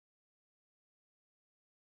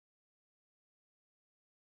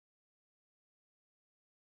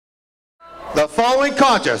The following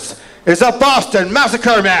contest is a Boston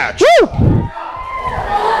Massacre match. Woo!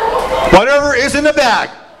 Whatever is in the bag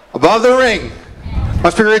above the ring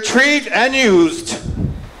must be retrieved and used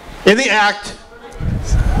in the act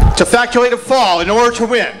to facilitate a fall in order to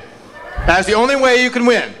win. That is the only way you can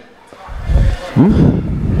win.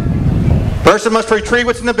 Person must retrieve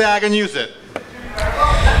what's in the bag and use it.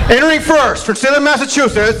 Entering first from Salem,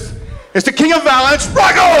 Massachusetts is the King of Violence,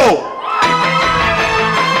 Rocko!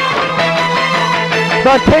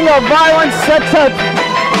 The King of Violence sets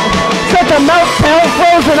a meltdown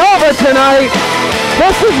frozen over tonight.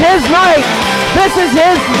 This is his night. This is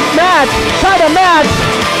his match, kind of match.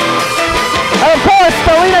 And of course,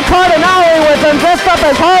 Selena Cardinale with him dressed up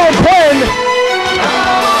as Harley Quinn.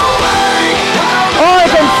 All I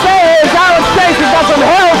can say is Alex Jace has got some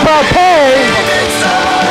hell to pay.